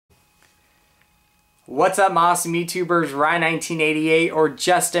What's up, awesome YouTubers? Ryan1988 or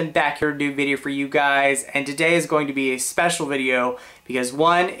Justin back here to do a video for you guys, and today is going to be a special video because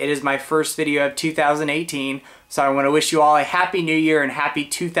one, it is my first video of 2018, so I want to wish you all a happy new year and happy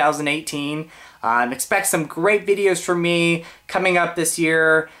 2018. Expect some great videos from me coming up this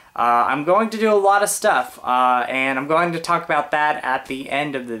year. I'm going to do a lot of stuff, and I'm going to talk about that at the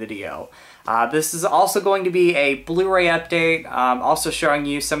end of the video. This is also going to be a Blu-ray update, also showing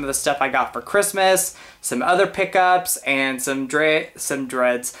you some of the stuff I got for Christmas, some other pickups, and some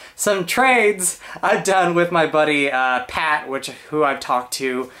trades I've done with my buddy Pat, who I've talked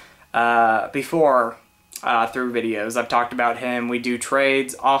to before through videos. I've talked about him. We do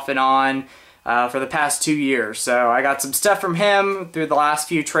trades off and on for the past 2 years. So I got some stuff from him through the last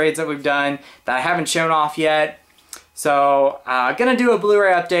few trades that we've done that I haven't shown off yet. So gonna do a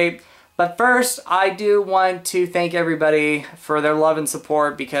Blu-ray update. But first, I do want to thank everybody for their love and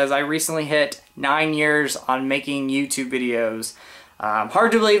support because I recently hit 9 years on making YouTube videos.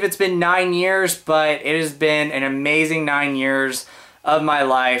 Hard to believe it's been 9 years, but it has been an amazing 9 years of my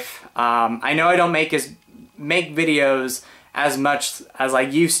life. I know I don't make videos as much as I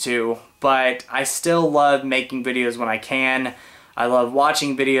used to, but I still love making videos when I can. I love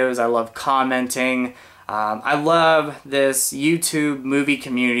watching videos, I love commenting. I love this YouTube movie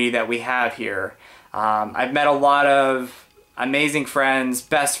community that we have here. I've met a lot of amazing friends,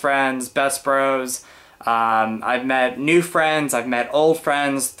 best bros. I've met new friends, I've met old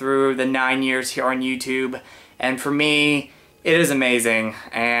friends through the 9 years here on YouTube. And for me, it is amazing.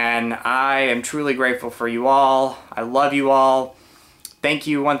 And I am truly grateful for you all. I love you all. Thank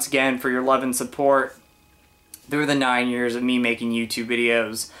you once again for your love and support through the 9 years of me making YouTube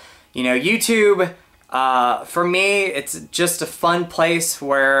videos. You know, YouTube, for me, it's just a fun place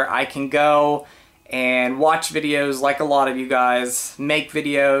where I can go and watch videos like a lot of you guys, make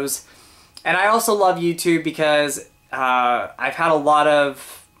videos. And I also love YouTube because I've had a lot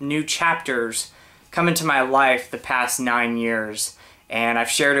of new chapters come into my life the past 9 years, and I've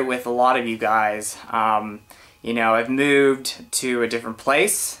shared it with a lot of you guys. You know, I've moved to a different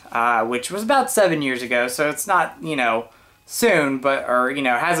place, which was about 7 years ago, so it's not, you know, soon, but, or, you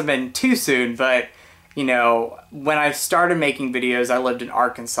know, it hasn't been too soon, but you know, when I started making videos, I lived in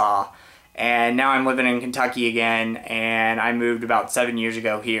Arkansas, and now I'm living in Kentucky again, and I moved about 7 years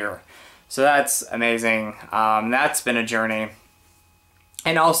ago here. So that's amazing. That's been a journey.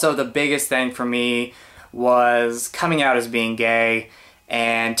 And also the biggest thing for me was coming out as being gay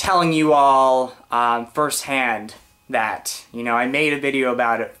and telling you all firsthand that, you know, I made a video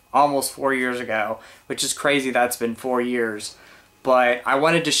about it almost 4 years ago, which is crazy that's been 4 years. But I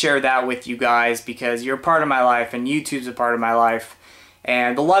wanted to share that with you guys because you're a part of my life and YouTube's a part of my life.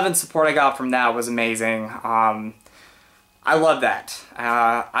 And the love and support I got from that was amazing. I love that.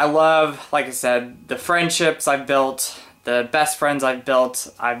 I love, like I said, the friendships I've built, the best friends I've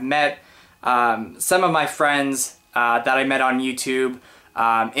built. I've met some of my friends that I met on YouTube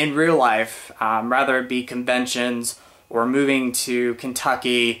in real life, rather it be conventions or moving to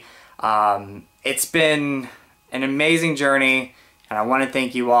Kentucky. It's been an amazing journey. And I want to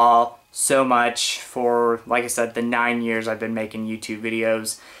thank you all so much for, like I said, the 9 years I've been making YouTube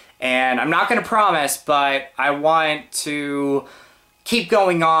videos. And I'm not going to promise, but I want to keep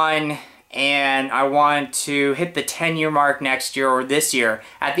going on, and I want to hit the 10-year mark next year or this year.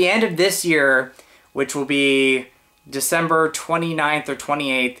 At the end of this year, which will be December 29th or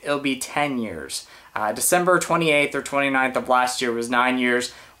 28th, it'll be 10 years. December 28th or 29th of last year was 9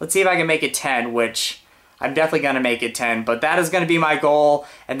 years. Let's see if I can make it 10, which I'm definitely going to make it 10, but that is going to be my goal.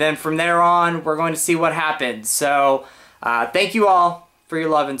 And then from there on, we're going to see what happens. So thank you all for your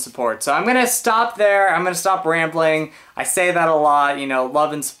love and support. So I'm going to stop there. I'm going to stop rambling. I say that a lot, you know,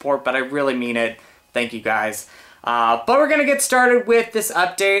 love and support, but I really mean it. Thank you guys. But we're going to get started with this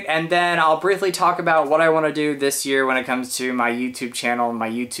update, and then I'll briefly talk about what I want to do this year when it comes to my YouTube channel and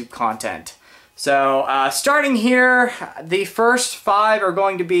my YouTube content. So starting here, the first 5 are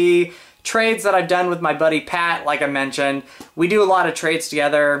going to be trades that I've done with my buddy Pat. Like I mentioned, we do a lot of trades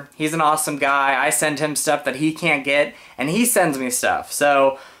together. He's an awesome guy. I send him stuff that he can't get, and he sends me stuff.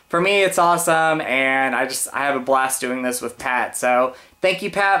 So for me, it's awesome, and I have a blast doing this with Pat. So thank you,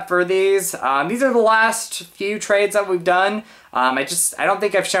 Pat, for these. These are the last few trades that we've done. I don't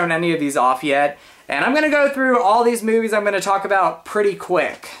think I've shown any of these off yet. And I'm going to go through all these movies I'm going to talk about pretty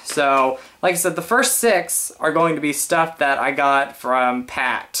quick. So, like I said, the first 6 are going to be stuff that I got from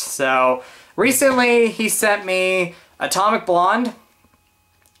Pat. So, recently he sent me Atomic Blonde,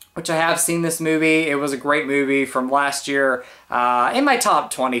 which I have seen this movie. It was a great movie from last year. In my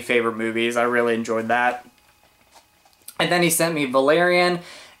top 20 favorite movies. I really enjoyed that. And then he sent me Valerian.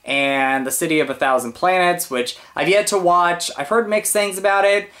 and The City of a Thousand Planets, which I've yet to watch. I've heard mixed things about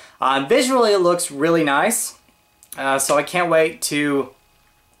it. Visually, it looks really nice, so I can't wait to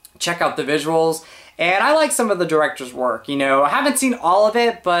check out the visuals. And I like some of the director's work. You know, I haven't seen all of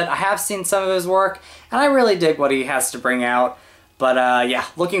it, but I have seen some of his work, and I really dig what he has to bring out. But yeah,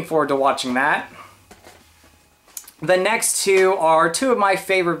 looking forward to watching that. The next two are two of my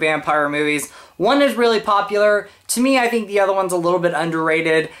favorite vampire movies. One is really popular. To me, I think the other one's a little bit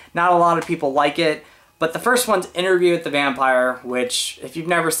underrated. Not a lot of people like it. But the first one's Interview with the Vampire, which, if you've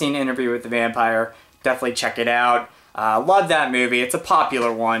never seen Interview with the Vampire, definitely check it out. Love that movie. It's a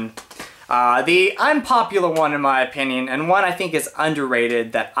popular one. The unpopular one, in my opinion, and one I think is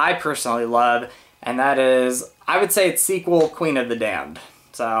underrated that I personally love, and that is, I would say it's sequel Queen of the Damned.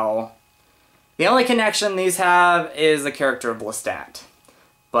 So, the only connection these have is the character of Lestat.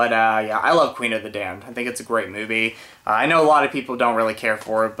 But yeah, I love Queen of the Damned. I think it's a great movie. I know a lot of people don't really care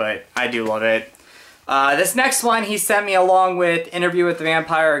for it, but I do love it. This next one he sent me along with Interview with the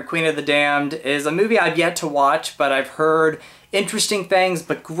Vampire and Queen of the Damned is a movie I've yet to watch, but I've heard interesting things,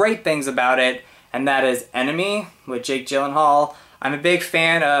 but great things about it, and that is Enemy with Jake Gyllenhaal. I'm a big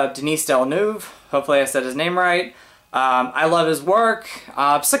fan of Denis Villeneuve. Hopefully I said his name right. I love his work.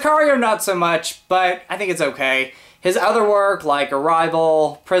 Sicario not so much, but I think it's okay. His other work, like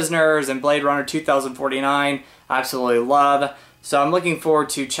Arrival, Prisoners, and Blade Runner 2049, I absolutely love. So I'm looking forward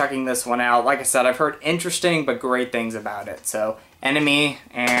to checking this one out. Like I said, I've heard interesting but great things about it. So, Enemy,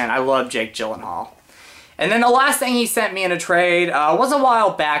 and I love Jake Gyllenhaal. And then the last thing he sent me in a trade was a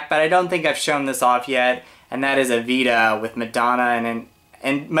while back, but I don't think I've shown this off yet, and that is Evita with Madonna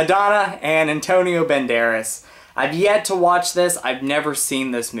and Madonna and Antonio Banderas. I've yet to watch this. I've never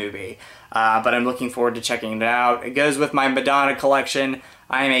seen this movie, but I'm looking forward to checking it out. It goes with my Madonna collection.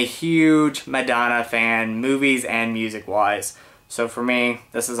 I am a huge Madonna fan, movies and music-wise. So for me,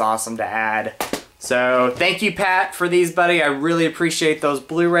 this is awesome to add. So thank you, Pat, for these, buddy. I really appreciate those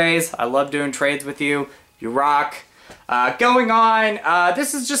Blu-rays. I love doing trades with you. You rock. Going on,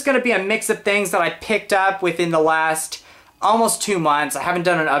 this is just going to be a mix of things that I picked up within the last almost 2 months. I haven't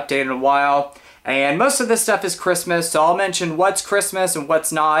done an update in a while. And most of this stuff is Christmas, so I'll mention what's Christmas and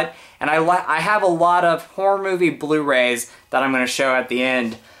what's not. And I have a lot of horror movie Blu-rays that I'm going to show at the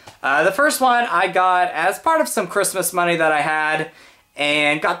end. The first one I got as part of some Christmas money that I had,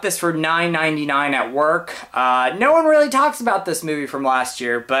 and got this for $9.99 at work. No one really talks about this movie from last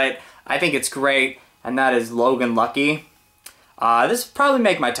year, but I think it's great, and that is Logan Lucky. This will probably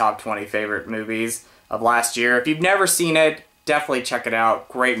make my top 20 favorite movies of last year. If you've never seen it, definitely check it out.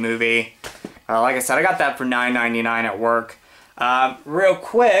 Great movie. Like I said, I got that for $9.99 at work. Real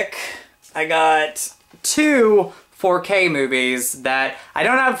quick, I got 2 4K movies that I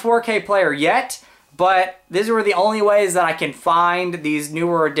don't have a 4K player yet, but these were the only ways that I can find these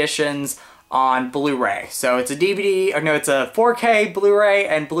newer editions on Blu-ray. So it's a DVD, or no, it's a 4K Blu-ray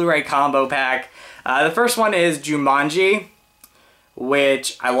and Blu-ray combo pack. The first one is Jumanji,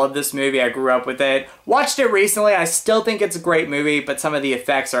 which I love this movie. I grew up with it. Watched it recently. I still think it's a great movie, but some of the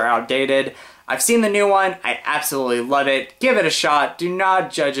effects are outdated. I've seen the new one. I absolutely love it. Give it a shot. Do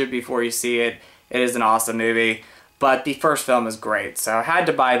not judge it before you see it. It is an awesome movie. But the first film is great, so I had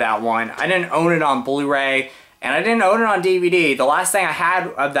to buy that one. I didn't own it on Blu-ray, and I didn't own it on DVD. The last thing I had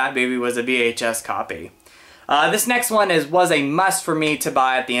of that movie was a VHS copy. This next one was a must for me to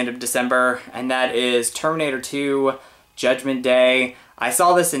buy at the end of December, and that is Terminator 2 Judgment Day. I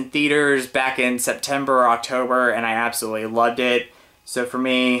saw this in theaters back in September or October, and I absolutely loved it. So for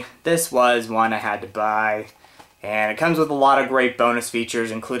me, this was one I had to buy. And it comes with a lot of great bonus features,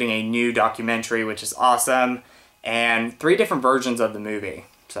 including a new documentary, which is awesome, and 3 different versions of the movie.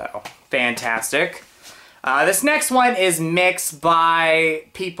 So, fantastic. This next one is mixed by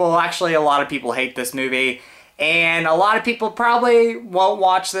people. Actually, a lot of people hate this movie, and a lot of people probably won't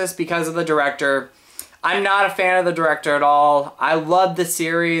watch this because of the director. I'm not a fan of the director at all. I love the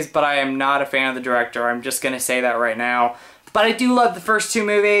series, but I am not a fan of the director. I'm just going to say that right now. But I do love the first 2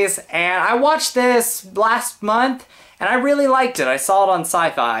 movies, and I watched this last month, and I really liked it. I saw it on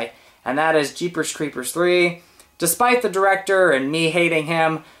Sci-Fi, and that is Jeepers Creepers 3. Despite the director and me hating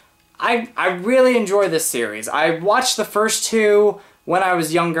him, I really enjoy this series. I watched the first 2 when I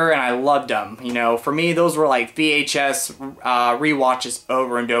was younger, and I loved them. You know, for me, those were like VHS rewatches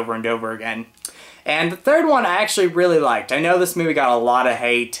over and over and over again. And the third one I actually really liked. I know this movie got a lot of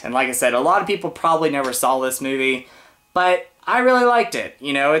hate, and like I said, a lot of people probably never saw this movie, but I really liked it.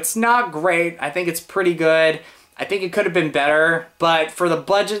 You know, it's not great. I think it's pretty good. I think it could have been better, but for the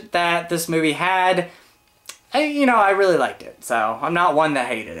budget that this movie had, I really liked it, so I'm not one that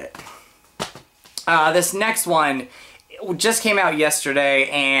hated it. This next one just came out yesterday,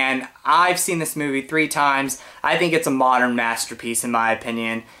 and I've seen this movie 3 times. I think it's a modern masterpiece in my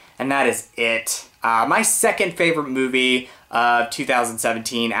opinion, and that is It. My second favorite movie of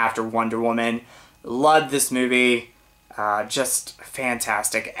 2017 after Wonder Woman. Loved this movie. Just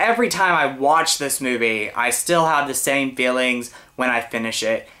fantastic. Every time I watch this movie, I still have the same feelings when I finish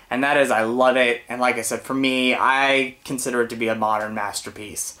it, and that is I love it. And like I said, for me, I consider it to be a modern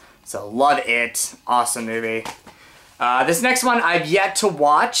masterpiece. So love It. Awesome movie. This next one I've yet to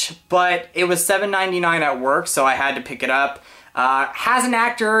watch, but it was $7.99 at work, so I had to pick it up. Has an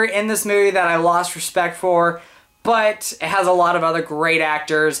actor in this movie that I lost respect for, but it has a lot of other great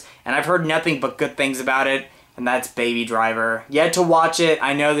actors, and I've heard nothing but good things about it, and that's Baby Driver. Yet to watch it.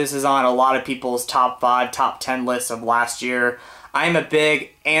 I know this is on a lot of people's top 5, top 10 lists of last year. I'm a big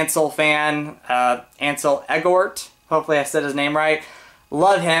Ansel fan, Ansel Elgort. Hopefully I said his name right.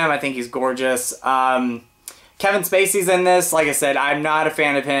 Love him. I think he's gorgeous. Kevin Spacey's in this. Like I said, I'm not a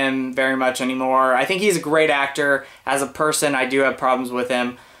fan of him very much anymore. I think he's a great actor. As a person, I do have problems with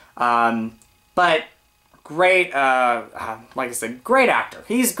him. But great, like I said, great actor.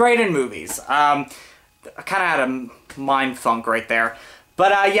 He's great in movies. I kind of had a mind funk right there.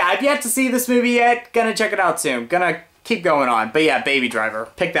 But yeah, I've yet to see this movie yet. Gonna check it out soon. Gonna keep going on. But yeah, Baby Driver.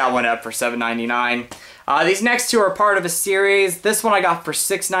 Pick that one up for $7.99. These next 2 are part of a series. This one I got for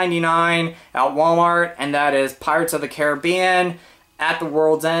 $6.99 at Walmart, and that is Pirates of the Caribbean at the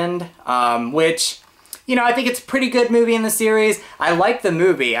World's End, which, you know, I think it's a pretty good movie in the series. I like the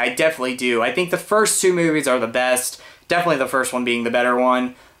movie. I definitely do. I think the first 2 movies are the best. Definitely the first one being the better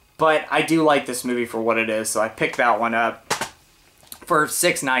one. But I do like this movie for what it is, so I picked that one up for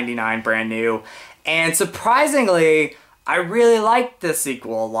 $6.99 brand new. And surprisingly, I really liked the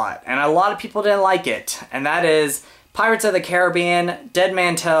sequel a lot, and a lot of people didn't like it, and that is Pirates of the Caribbean, Dead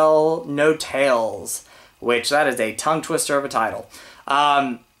Man Tell No Tales, which that is a tongue twister of a title.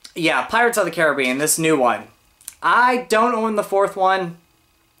 Yeah, Pirates of the Caribbean, this new one. I don't own the 4th one.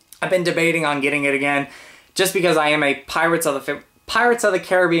 I've been debating on getting it again, just because I am a Pirates of the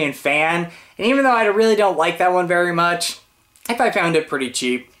Caribbean fan, and even though I really don't like that one very much, if I found it pretty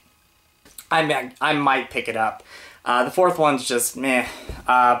cheap, I might pick it up. The 4th one's just meh.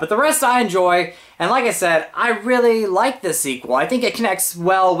 But the rest I enjoy, and like I said, I really like this sequel. I think it connects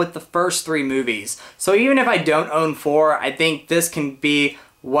well with the first 3 movies. So even if I don't own 4, I think this can be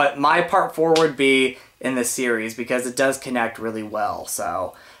what my part 4 would be in the series, because it does connect really well.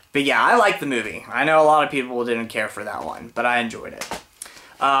 So, but yeah, I like the movie. I know a lot of people didn't care for that one, but I enjoyed it.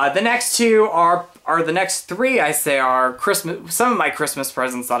 The next 2 are the next 3, I say, are Christmas, some of my Christmas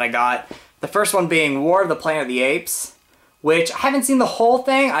presents that I got. The first one being War of the Planet of the Apes, which I haven't seen the whole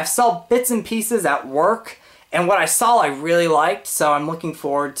thing. I saw bits and pieces at work, and what I saw I really liked, so I'm looking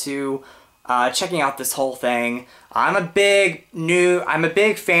forward to checking out this whole thing. I'm a big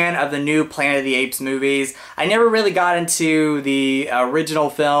fan of the new Planet of the Apes movies. I never really got into the original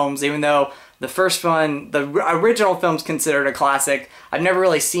films, even though the first one, the original film's considered a classic. I've never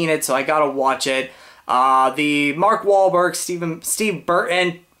really seen it, so I gotta watch it. The Mark Wahlberg, Steve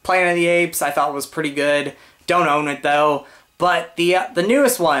Burton Planet of the Apes I thought was pretty good. Don't own it though. But the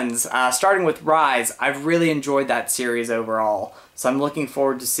newest ones, starting with Rise, I've really enjoyed that series overall. So I'm looking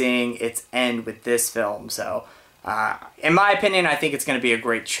forward to seeing its end with this film. So in my opinion, I think it's going to be a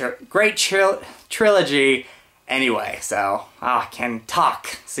great trilogy anyway. So I can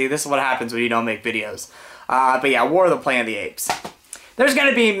talk. See, this is what happens when you don't make videos. But yeah, War of the Planet of the Apes. There's going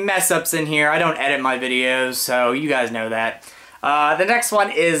to be mess ups in here. I don't edit my videos, so you guys know that. The next one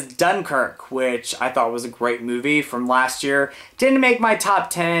is Dunkirk, which I thought was a great movie from last year. Didn't make my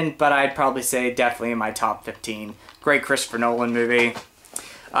top 10, but I'd probably say definitely in my top 15. Great Christopher Nolan movie.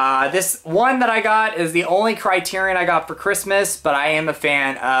 This one that I got is the only Criterion I got for Christmas, but I am a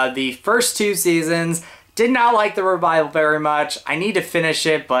fan of the first 2 seasons. Did not like the revival very much. I need to finish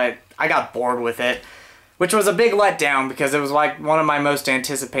it, but I got bored with it, which was a big letdown because it was like one of my most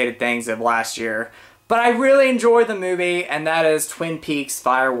anticipated things of last year. But I really enjoyed the movie, and that is Twin Peaks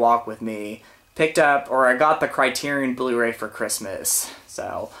Fire Walk with Me. Picked up, or I got the Criterion Blu-ray for Christmas.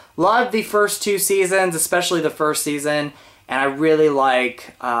 So, loved the first 2 seasons, especially the first season, and I really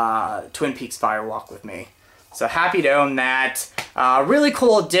like Twin Peaks Fire Walk with Me. So happy to own that. Really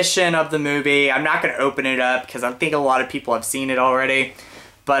cool edition of the movie. I'm not going to open it up because I think a lot of people have seen it already.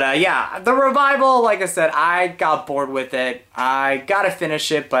 But yeah, the revival, like I said, I got bored with it. I got to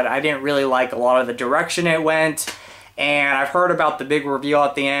finish it, but I didn't really like a lot of the direction it went. And I've heard about the big reveal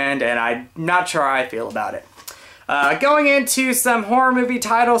at the end, and I'm not sure how I feel about it. Going into some horror movie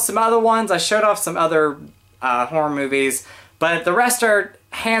titles, some other ones. I showed off some other horror movies, but the rest are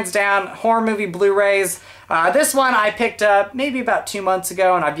hands down, horror movie Blu-rays. This one I picked up maybe about 2 months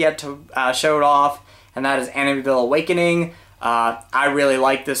ago, and I've yet to show it off, and that is Amityville Awakening. I really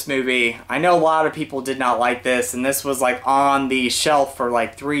like this movie. I know a lot of people did not like this, and this was like on the shelf for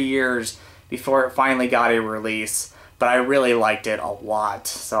like 3 years before it finally got a release, but I really liked it a lot,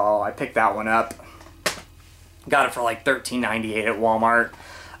 so I picked that one up. Got it for like $13.98 at Walmart.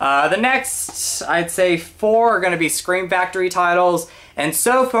 The next, I'd say 4 are going to be Scream Factory titles, and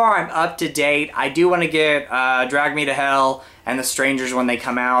so far I'm up to date. I do want to get Drag Me to Hell and The Strangers when they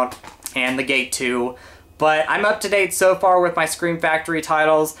come out, and The Gate 2, but I'm up to date so far with my Scream Factory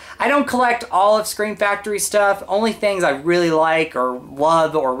titles. I don't collect all of Scream Factory stuff, only things I really like or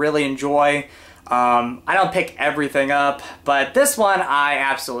love or really enjoy. I don't pick everything up, but this one I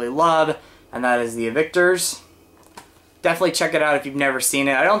absolutely love, and that is The Evictors. Definitely check it out if you've never seen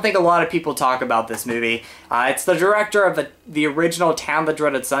it. I don't think a lot of people talk about this movie. It's the director of the original Town That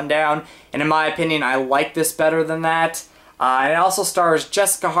Dreaded Sundown, and in my opinion, I like this better than that. It also stars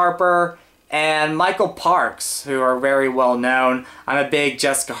Jessica Harper and Michael Parks, who are very well known. I'm a big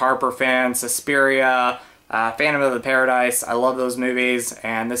Jessica Harper fan, Suspiria, Phantom of the Paradise. I love those movies,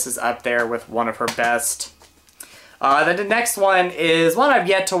 and this is up there with one of her best. Then the next one is one I've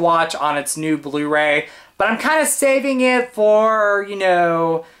yet to watch on its new Blu-ray, but I'm kind of saving it for, you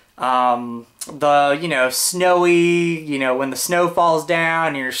know, the, snowy, when the snow falls down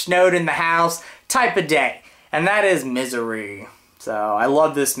and you're snowed in the house type of day. And that is Misery. So I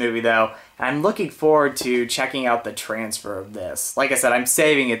love this movie though, and I'm looking forward to checking out the transfer of this. Like I said, I'm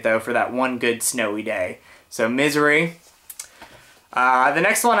saving it though for that one good snowy day. So Misery. The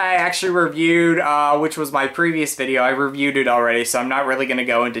next one I actually reviewed, which was my previous video. I reviewed it already, so I'm not really going to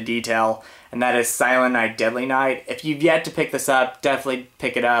go into detail, and that is Silent Night, Deadly Night. If you've yet to pick this up, definitely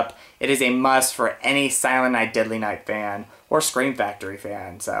pick it up. It is a must for any Silent Night, Deadly Night fan, or Scream Factory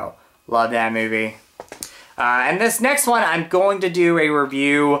fan, so love that movie. And this next one, I'm going to do a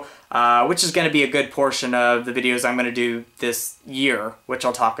review, which is going to be a good portion of the videos I'm going to do this year, which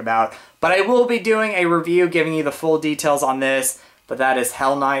I'll talk about. But I will be doing a review giving you the full details on this, but that is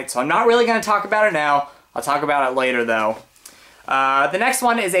Hell Night, so I'm not really going to talk about it now. I'll talk about it later, though. The next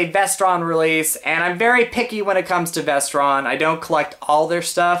one is a Vestron release, and I'm very picky when it comes to Vestron. I don't collect all their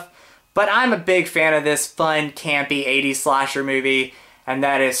stuff, but I'm a big fan of this fun, campy 80s slasher movie, and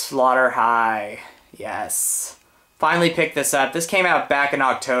that is Slaughter High. Yes. Finally picked this up. This came out back in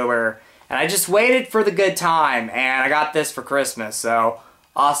October, and I just waited for the good time, and I got this for Christmas, so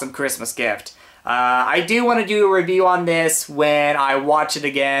awesome Christmas gift. I do want to do a review on this when I watch it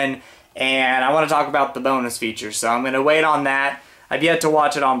again, and I want to talk about the bonus features, so I'm going to wait on that. I've yet to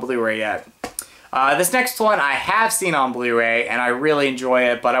watch it on Blu-ray yet. This next one I have seen on Blu-ray, and I really enjoy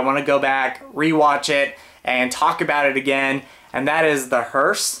it, but I want to go back, rewatch it, and talk about it again, and that is The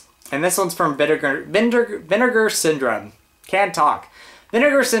Hearse. And this one's from Vinegar Syndrome. Can't talk.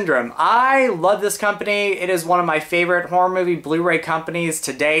 Vinegar Syndrome. I love this company. It is one of my favorite horror movie Blu-ray companies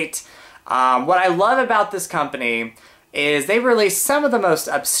to date. What I love about this company is they release some of the most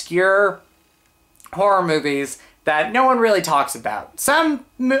obscure horror movies that no one really talks about. Some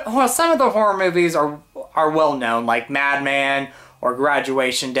of the horror movies are well known, like Madman or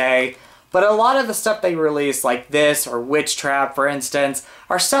Graduation Day, but a lot of the stuff they release, like this or Witch Trap, for instance,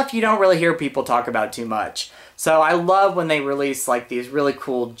 are stuff you don't really hear people talk about too much. So I love when they release like these really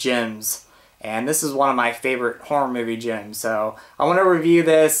cool gems. And this is one of my favorite horror movie gems. So I want to review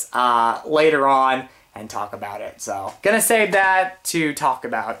this later on and talk about it. So gonna save that to talk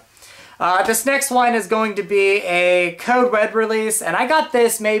about. This next one is going to be a Code Red release. And I got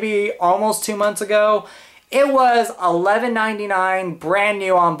this maybe almost 2 months ago. It was $11.99, brand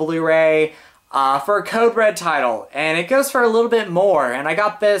new on Blu-ray for a Code Red title. And it goes for a little bit more. And I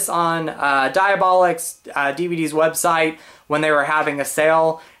got this on Diabolic's DVD's website when they were having a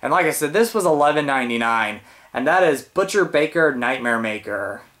sale. And like I said, this was $11.99. And that is Butcher Baker Nightmare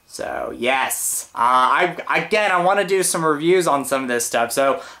Maker. So yes, again, I want to do some reviews on some of this stuff.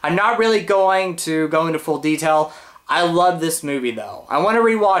 So I'm not really going to go into full detail. I love this movie though. I want to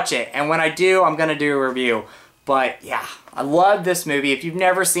rewatch it, and when I do, I'm going to do a review. But yeah, I love this movie. If you've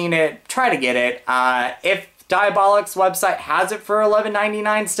never seen it, try to get it. If Diabolic's website has it for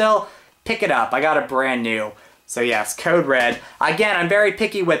 $11.99 still, pick it up. I got it brand new. So yes, Code Red. Again, I'm very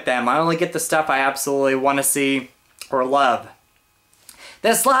picky with them. I only get the stuff I absolutely want to see or love.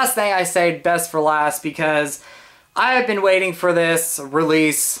 This last thing I saved best for last because I have been waiting for this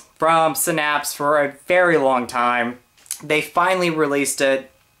release from Synapse for a very long time. They finally released it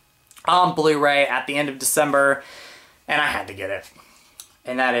on Blu-ray at the end of December, and I had to get it.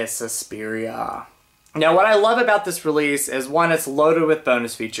 And that is Suspiria. Now, what I love about this release is, one, it's loaded with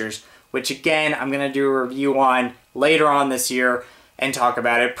bonus features, which again, I'm going to do a review on later on this year and talk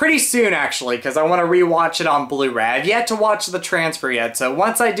about it pretty soon, actually, because I want to rewatch it on Blu-ray. I've yet to watch the transfer yet, so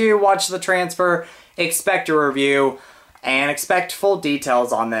once I do watch the transfer, expect a review and expect full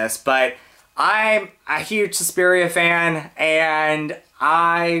details on this. But I'm a huge Suspiria fan, and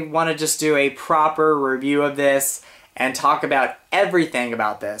I want to just do a proper review of this and talk about everything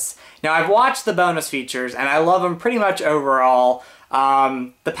about this. Now, I've watched the bonus features, and I love them pretty much overall.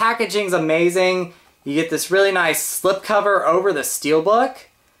 The packaging's amazing. You get this really nice slipcover over the steelbook,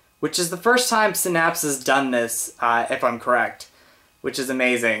 which is the first time Synapse has done this, if I'm correct, which is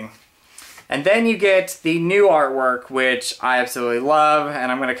amazing. And then you get the new artwork, which I absolutely love,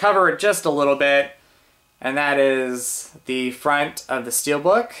 and I'm going to cover it just a little bit, and that is the front of the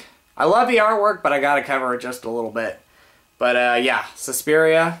steelbook. I love the artwork, but I gotta cover it just a little bit. But yeah,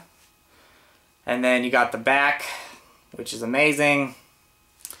 Suspiria. And then you got the back, which is amazing.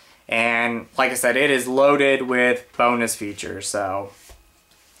 And like I said, it is loaded with bonus features, so.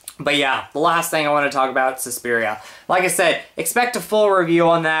 But yeah, the last thing I want to talk about is Suspiria. Like I said, expect a full review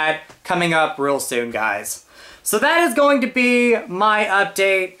on that coming up real soon, guys. So that is going to be my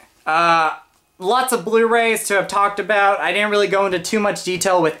update. Lots of Blu-rays to have talked about. I didn't really go into too much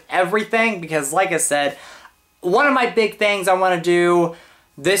detail with everything because, like I said, one of my big things I want to do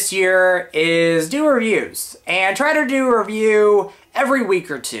this year is do reviews and try to do a review every week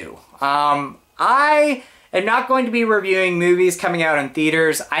or two. I am not going to be reviewing movies coming out in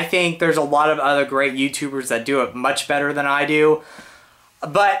theaters. I think there's a lot of other great YouTubers that do it much better than I do.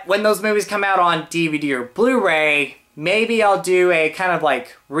 But when those movies come out on DVD or Blu-ray, maybe I'll do a kind of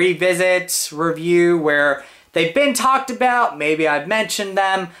like revisit review where they've been talked about, maybe I've mentioned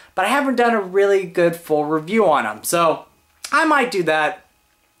them, but I haven't done a really good full review on them. So I might do that.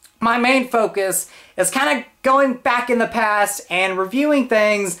 My main focus is kind of going back in the past and reviewing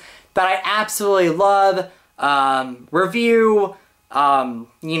things that I absolutely love. Review,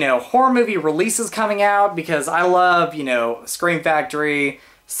 you know, horror movie releases coming out because I love, you know, Scream Factory,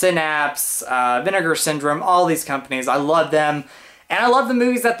 Synapse, Vinegar Syndrome, all these companies. I love them. And I love the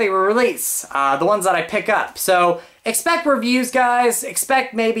movies that they release, the ones that I pick up. So expect reviews, guys.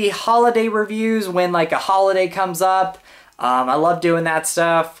 Expect maybe holiday reviews when like a holiday comes up. I love doing that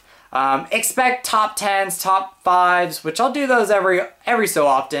stuff. Expect top 10s, top 5s, which I'll do those every so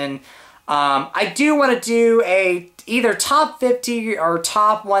often. I do want to do either top 50 or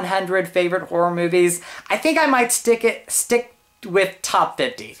top 100 favorite horror movies. I think I might stick with top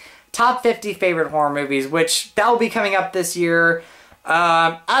 50. Top 50 favorite horror movies, which that will be coming up this year.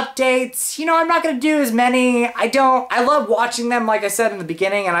 Updates, you know, I'm not going to do as many. I love watching them, like I said in the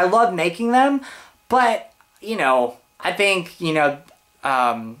beginning, and I love making them. But, you know, I think, you know,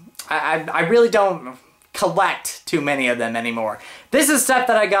 I really don't collect too many of them anymore. This is stuff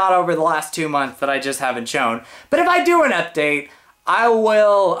that I got over the last 2 months that I just haven't shown. But if I do an update, I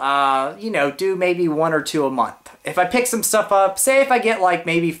will, you know, do maybe 1 or 2 a month. If I pick some stuff up, say if I get like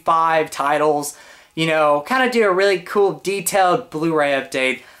maybe 5 titles, you know, kind of do a really cool detailed Blu-ray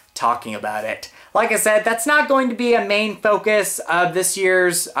update talking about it. Like I said, that's not going to be a main focus of this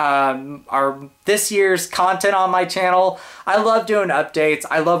year's content on my channel. I love doing updates.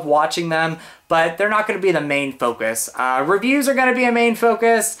 I love watching them, but they're not going to be the main focus. Reviews are going to be a main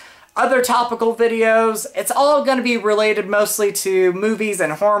focus. Other topical videos, it's all going to be related mostly to movies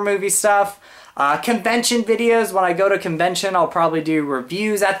and horror movie stuff. Convention videos, when I go to convention, I'll probably do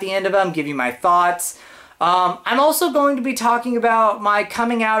reviews at the end of them, give you my thoughts. I'm also going to be talking about my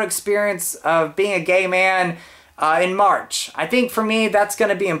coming out experience of being a gay man in March. I think for me, that's going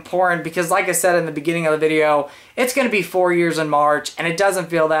to be important because like I said in the beginning of the video, it's going to be 4 years in March and it doesn't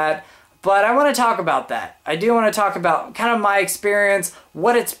feel that. But I want to talk about that. I do want to talk about kind of my experience,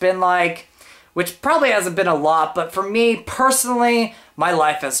 what it's been like, which probably hasn't been a lot, but for me personally, my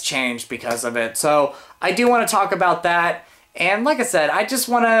life has changed because of it. So I do want to talk about that. And like I said, I just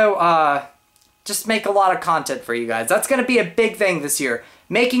want to just make a lot of content for you guys. That's going to be a big thing this year,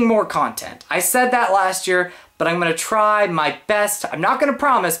 making more content. I said that last year, but I'm going to try my best. I'm not going to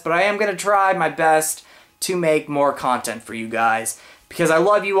promise, but I am going to try my best to make more content for you guys because I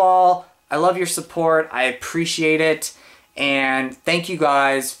love you all. I love your support. I appreciate it. And thank you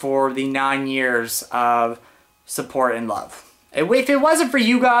guys for the 9 years of support and love. If it wasn't for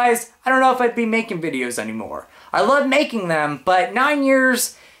you guys, I don't know if I'd be making videos anymore. I love making them, but 9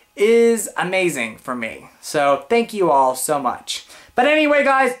 years is amazing for me. So thank you all so much. But anyway,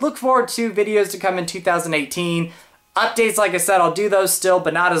 guys, look forward to videos to come in 2018. Updates, like I said, I'll do those still,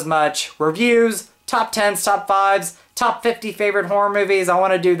 but not as much. Reviews, top 10s, top 5s, top 50 favorite horror movies. I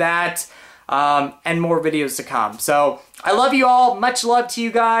want to do that. and more videos to come. So I love you all. Much love to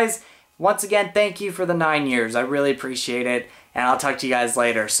you guys. Once again, thank you for the 9 years. I really appreciate it. And I'll talk to you guys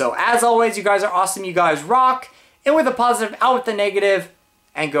later. So as always, you guys are awesome. You guys rock. In with the positive, out with the negative,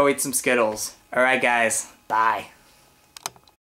 and go eat some Skittles. All right, guys. Bye.